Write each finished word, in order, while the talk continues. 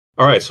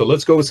All right, so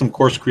let's go with some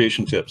course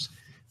creation tips.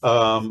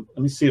 Let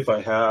me see if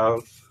I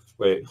have.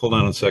 Wait, hold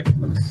on a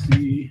second. Let's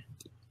see.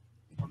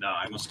 No,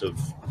 I must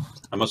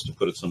have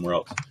put it somewhere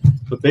else.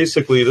 But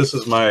basically, this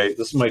is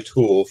my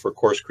tool for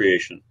course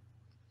creation.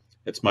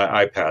 It's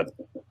my iPad.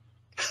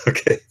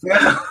 Okay.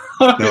 Yeah.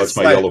 No, it's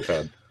my yellow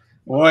pad.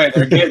 Boy,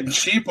 they're getting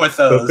cheap with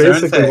But those,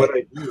 aren't basically, they? what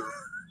I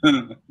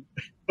do.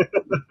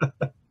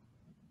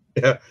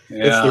 Yeah,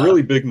 it's the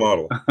really big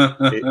model,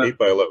 8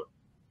 by 11.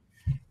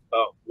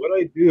 What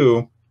I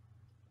do.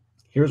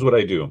 Here's what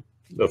I do.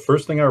 The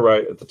first thing I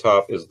write at the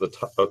top is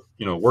the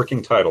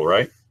working title,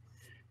 right?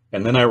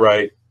 And then I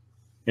write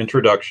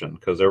introduction,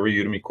 because every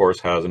Udemy course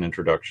has an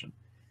introduction.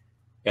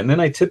 And then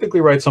I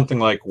typically write something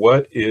like,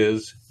 what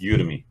is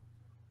Udemy?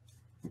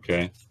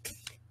 Okay.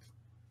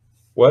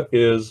 What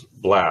is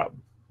Blab?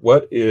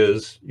 What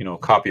is,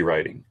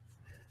 copywriting?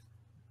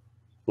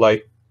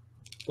 Like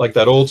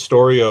that old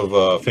story of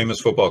a famous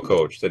football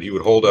coach that he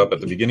would hold up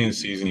at the beginning of the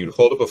season. He would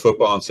hold up a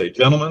football and say,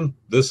 gentlemen,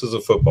 this is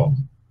a football.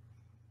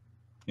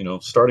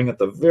 Starting at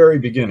the very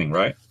beginning,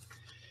 right?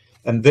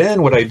 And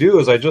then what I do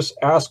is I just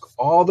ask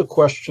all the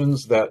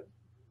questions that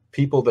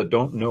people that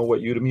don't know what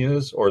Udemy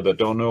is, or that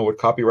don't know what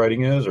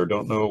copywriting is, or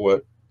don't know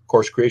what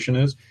course creation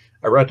is.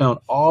 I write down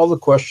all the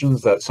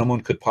questions that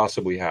someone could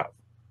possibly have.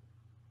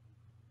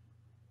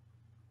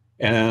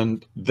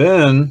 And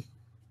then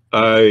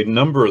I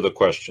number the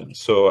questions.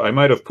 So I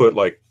might have put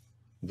like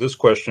this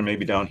question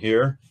maybe down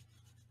here,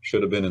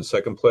 should have been in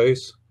second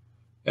place.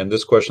 And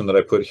this question that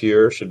I put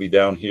here should be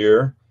down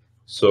here.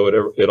 So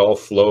it all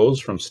flows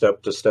from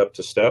step to step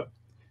to step.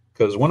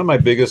 Because one of my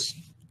biggest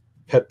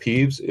pet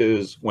peeves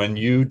is when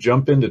you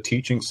jump into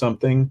teaching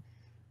something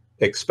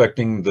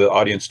expecting the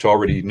audience to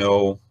already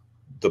know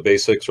the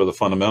basics or the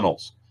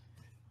fundamentals,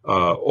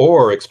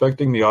 or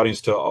expecting the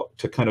audience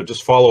to kind of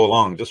just follow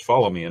along, just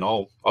follow me and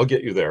I'll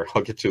get you there.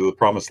 I'll get you to the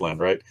promised land,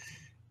 right?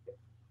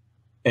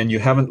 And you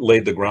haven't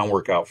laid the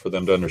groundwork out for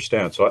them to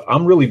understand. So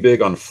I'm really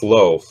big on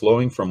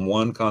flowing from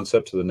one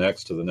concept to the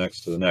next, to the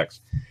next, to the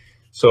next.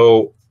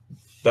 So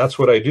that's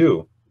what I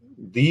do.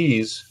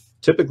 These,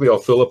 typically I'll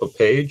fill up a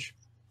page,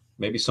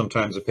 maybe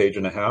sometimes a page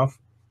and a half,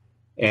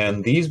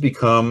 and these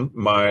become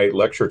my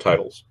lecture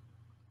titles.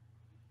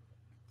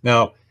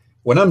 Now,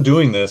 when I'm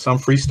doing this, I'm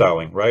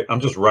freestyling, right? I'm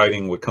just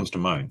writing what comes to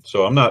mind.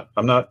 So I'm not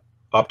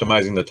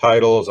optimizing the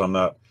titles. I'm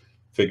not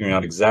figuring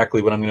out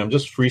exactly what I'm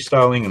just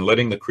freestyling and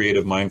letting the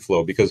creative mind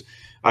flow, because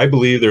I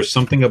believe there's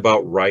something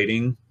about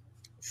writing,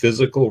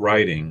 physical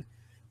writing,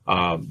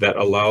 that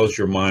allows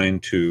your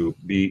mind to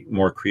be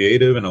more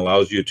creative and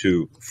allows you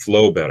to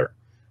flow better.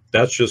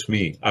 That's just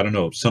me. I don't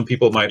know. Some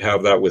people might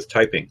have that with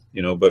typing,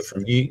 but for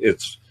me,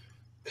 it's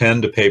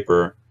pen to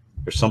paper.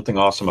 There's something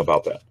awesome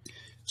about that.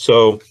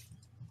 So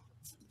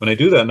when I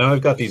do that, now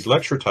I've got these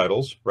lecture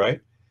titles,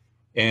 right?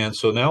 And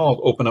so now I'll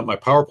open up my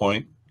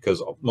PowerPoint,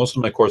 because most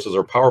of my courses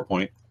are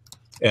PowerPoint,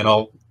 and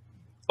I'll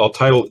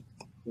title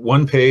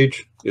one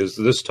page is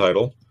this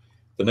title.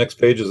 The next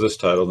page is this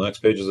title. The next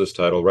page is this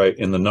title, right?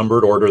 In the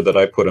numbered order that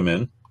I put them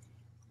in.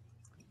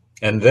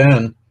 And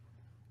then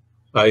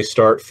I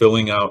start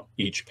filling out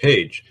each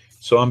page.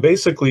 So I'm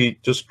basically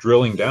just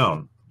drilling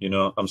down.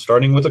 I'm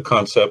starting with a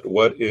concept.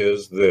 What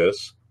is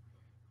this?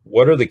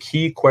 What are the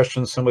key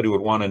questions somebody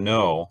would want to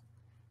know?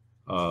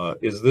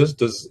 Is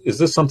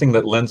this something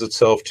that lends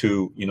itself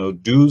to,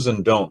 do's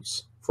and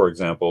don'ts? For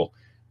example,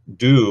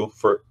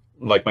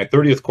 like my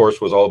 30th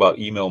course was all about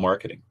email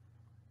marketing.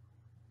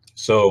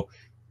 So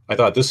I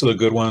thought this is a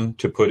good one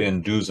to put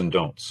in do's and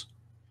don'ts.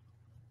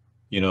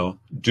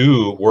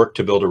 Do work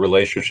to build a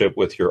relationship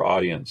with your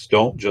audience.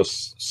 Don't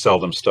just sell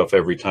them stuff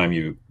every time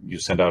you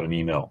send out an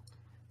email.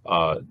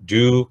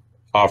 Do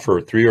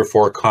offer 3 or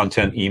 4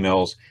 content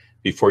emails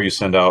before you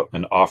send out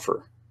an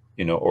offer,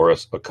 or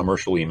a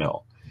commercial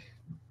email.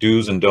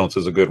 Do's and don'ts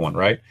is a good one,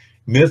 right?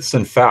 Myths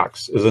and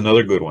facts is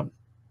another good one.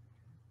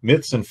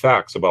 Myths and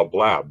facts about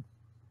Blab,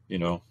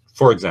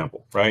 for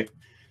example, right?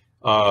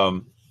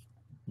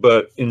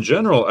 But in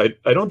general,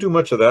 I don't do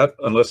much of that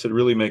unless it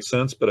really makes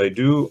sense, but I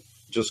do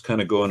just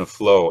kind of go in a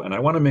flow, and I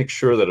want to make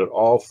sure that it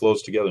all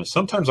flows together. And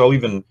sometimes I'll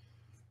even,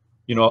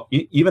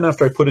 even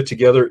after I put it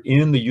together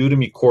in the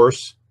Udemy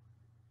course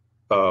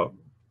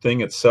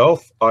thing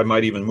itself, I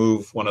might even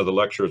move one of the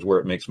lectures where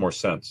it makes more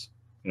sense.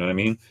 You know what I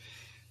mean?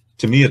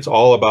 To me, it's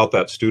all about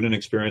that student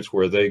experience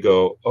where they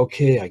go,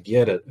 okay, I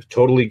get it. I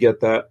totally get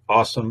that.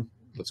 Awesome.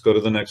 Let's go to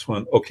the next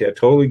one. Okay, I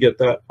totally get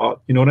that.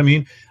 You know what I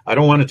mean? I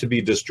don't want it to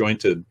be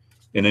disjointed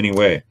in any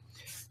way.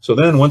 So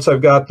then once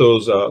I've got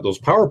those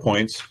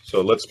PowerPoints,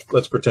 so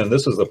let's pretend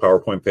this is the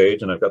PowerPoint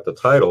page and I've got the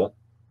title,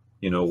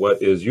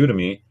 what is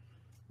Udemy?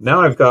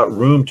 Now I've got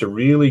room to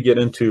really get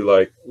into,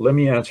 like, let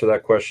me answer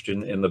that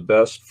question in the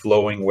best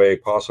flowing way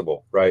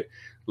possible, right?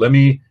 Let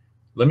me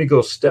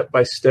go step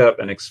by step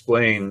and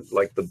explain,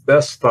 like, the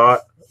best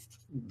thought,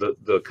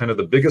 the kind of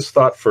the biggest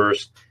thought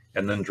first,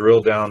 and then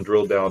drill down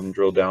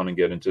and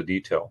get into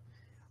detail.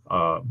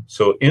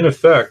 So in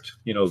effect,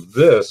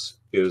 this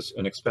is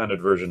an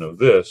expanded version of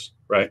this,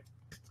 right?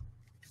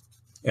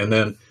 And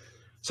then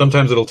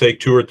sometimes it'll take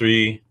 2 or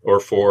 3 or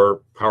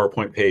 4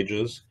 PowerPoint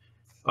pages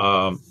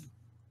And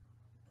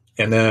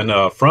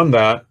then from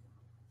that,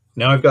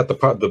 now I've got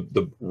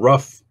the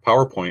rough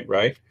PowerPoint,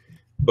 right?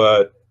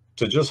 But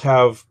to just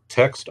have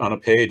text on a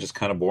page is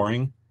kind of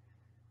boring.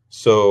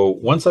 So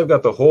once I've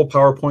got the whole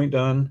PowerPoint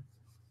done,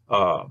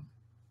 I'll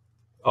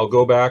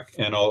go back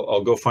and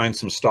I'll go find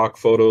some stock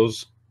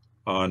photos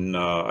on,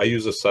 I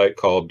use a site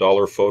called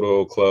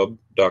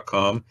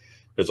dollarphotoclub.com.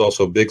 There's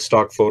also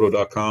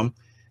bigstockphoto.com.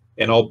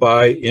 And I'll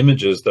buy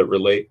images that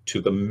relate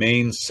to the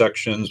main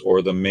sections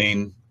or the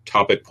main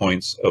topic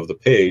points of the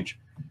page.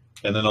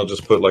 And then I'll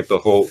just put like the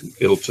whole,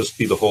 it'll just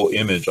be the whole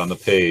image on the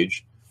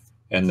page.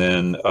 And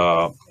then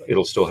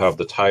it'll still have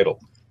the title.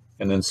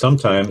 And then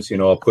sometimes, you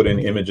know, I'll put in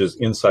images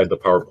inside the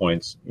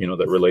PowerPoints, you know,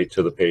 that relate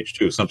to the page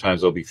too.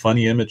 Sometimes there'll be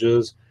funny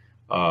images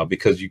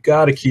because you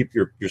got to keep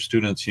your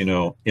students, you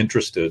know,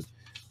 interested.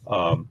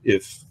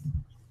 If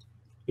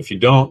you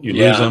don't, you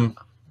lose them.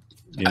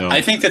 You know.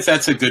 I think that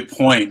that's a good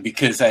point,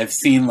 because I've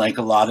seen like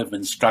a lot of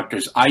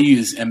instructors, I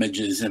use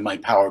images in my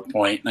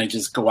PowerPoint and I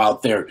just go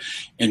out there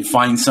and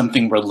find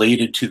something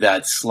related to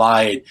that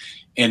slide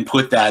and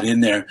put that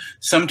in there.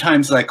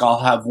 Sometimes like I'll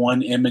have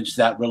one image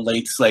that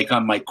relates, like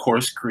on my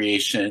course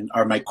creation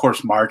or my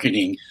course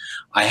marketing,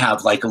 I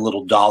have like a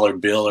little dollar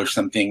bill or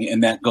something,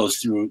 and that goes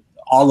through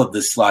all of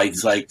the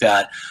slides like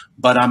that.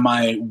 But on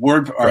my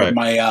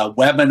my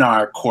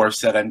webinar course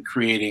that I'm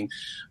creating,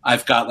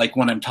 I've got like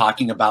when I'm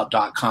talking about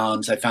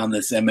 .coms, I found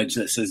this image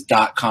that says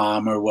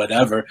 .com or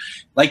whatever.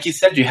 Like you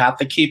said, you have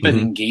to keep it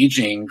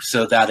engaging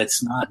so that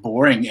it's not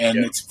boring. And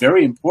it's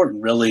very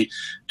important really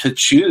to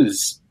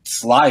choose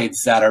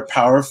slides that are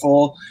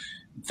powerful,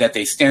 that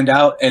they stand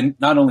out. And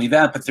not only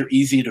that, but they're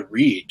easy to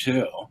read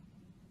too.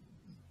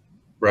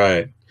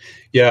 Right.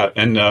 Yeah.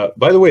 And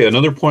by the way,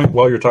 another point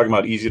while you're talking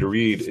about easy to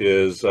read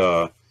is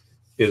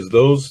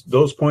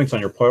those points on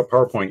your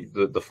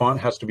PowerPoint, the font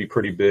has to be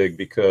pretty big,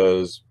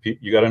 because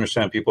you got to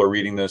understand people are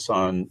reading this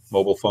on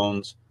mobile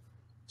phones,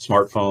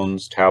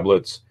 smartphones,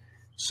 tablets.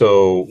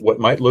 So what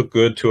might look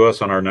good to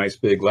us on our nice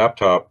big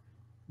laptop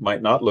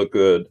might not look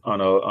good on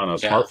a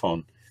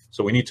smartphone.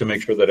 So we need to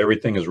make sure that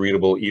everything is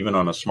readable even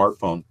on a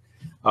smartphone.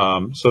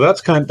 So that's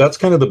kind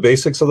of the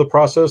basics of the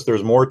process.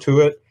 There's more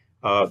to it.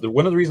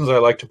 One of the reasons I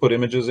like to put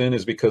images in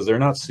is because they're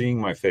not seeing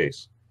my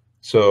face.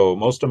 So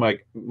most of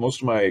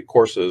my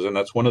courses, and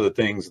that's one of the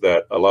things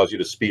that allows you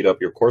to speed up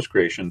your course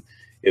creation,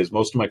 is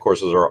most of my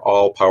courses are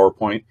all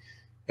PowerPoint,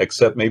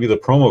 except maybe the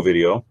promo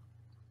video,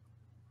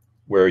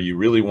 where you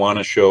really want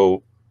to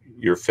show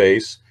your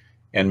face,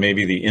 and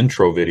maybe the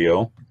intro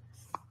video.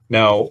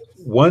 Now,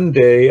 one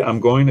day I'm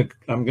going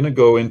to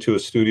go into a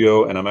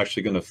studio and I'm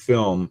actually going to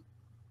film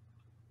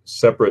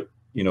separate,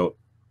 you know,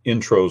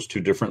 intros to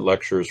different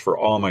lectures for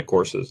all my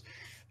courses.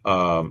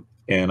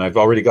 And I've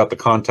already got the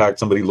contact,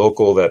 somebody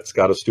local that's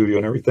got a studio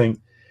and everything.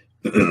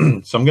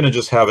 So I'm going to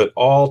just have it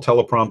all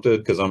teleprompted,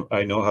 because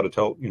I know how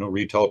to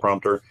read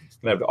teleprompter.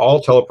 And I have it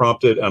all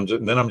teleprompted.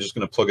 And then I'm just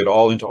going to plug it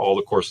all into all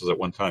the courses at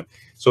one time.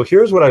 So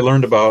here's what I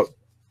learned about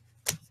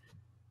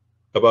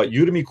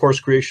Udemy course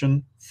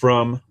creation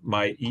from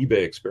my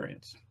eBay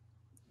experience.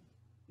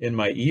 In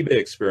my eBay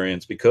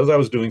experience, because I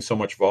was doing so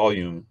much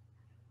volume,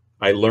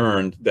 I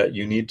learned that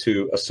you need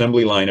to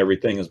assembly line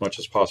everything as much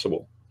as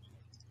possible.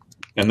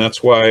 And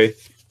that's why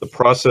the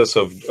process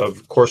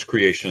of course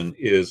creation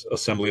is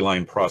assembly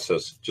line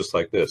process, just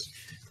like this.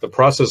 The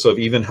process of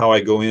even how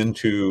I go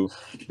into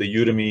the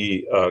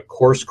Udemy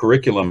course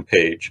curriculum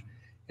page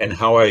and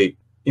how I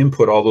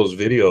input all those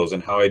videos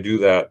and how I do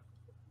that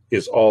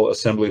is all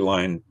assembly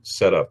line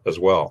setup as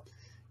well.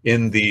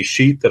 In the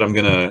sheet that I'm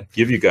going to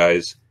give you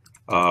guys,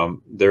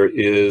 there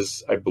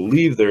is, I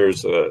believe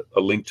there's a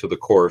link to the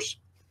course.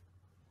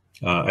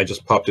 I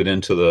just popped it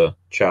into the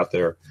chat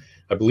there.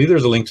 I believe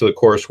there's a link to the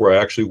course where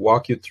I actually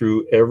walk you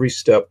through every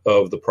step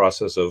of the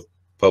process of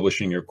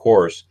publishing your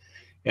course.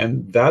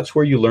 And that's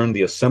where you learn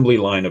the assembly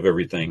line of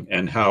everything,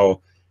 and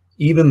how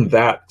even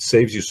that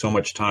saves you so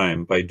much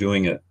time by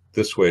doing it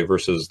this way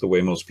versus the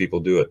way most people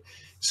do it.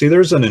 See,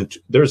 there's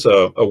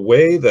a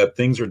way that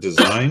things are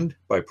designed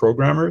by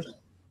programmers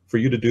for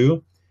you to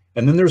do.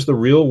 And then there's the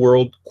real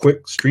world,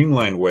 quick,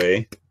 streamlined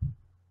way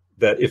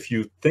that if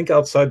you think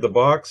outside the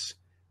box,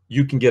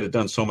 you can get it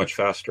done so much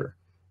faster.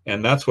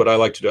 And that's what I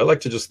like to do. I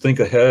like to just think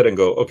ahead and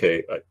go,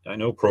 okay, I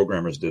know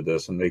programmers did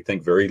this and they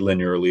think very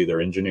linearly. They're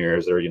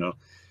engineers, they're, you know,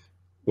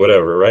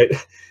 whatever, right?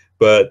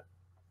 But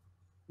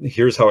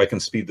here's how I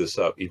can speed this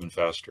up even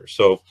faster.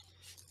 So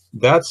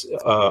that's,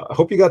 I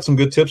hope you got some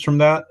good tips from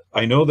that.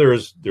 I know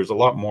there's a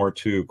lot more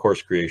to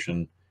course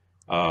creation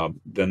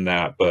than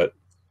that, but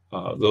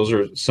those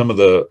are some of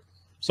the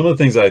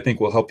things that I think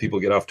will help people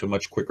get off to a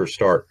much quicker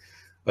start,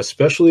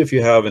 especially if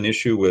you have an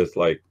issue with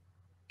like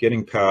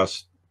getting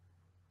past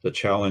the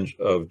challenge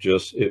of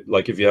just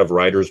like if you have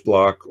writer's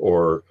block,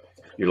 or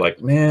you're like,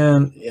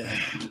 man,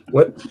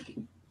 what,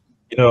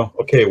 you know,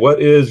 okay,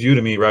 what is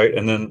Udemy, right?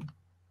 And then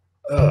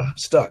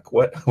stuck.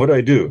 What do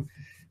I do?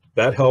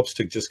 That helps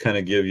to just kind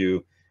of give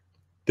you,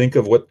 think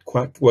of what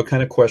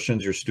kind of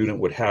questions your student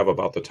would have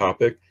about the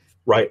topic.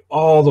 Write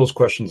all those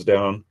questions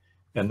down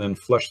and then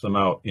flesh them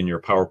out in your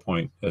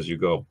PowerPoint as you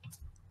go.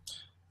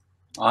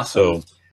 Awesome. So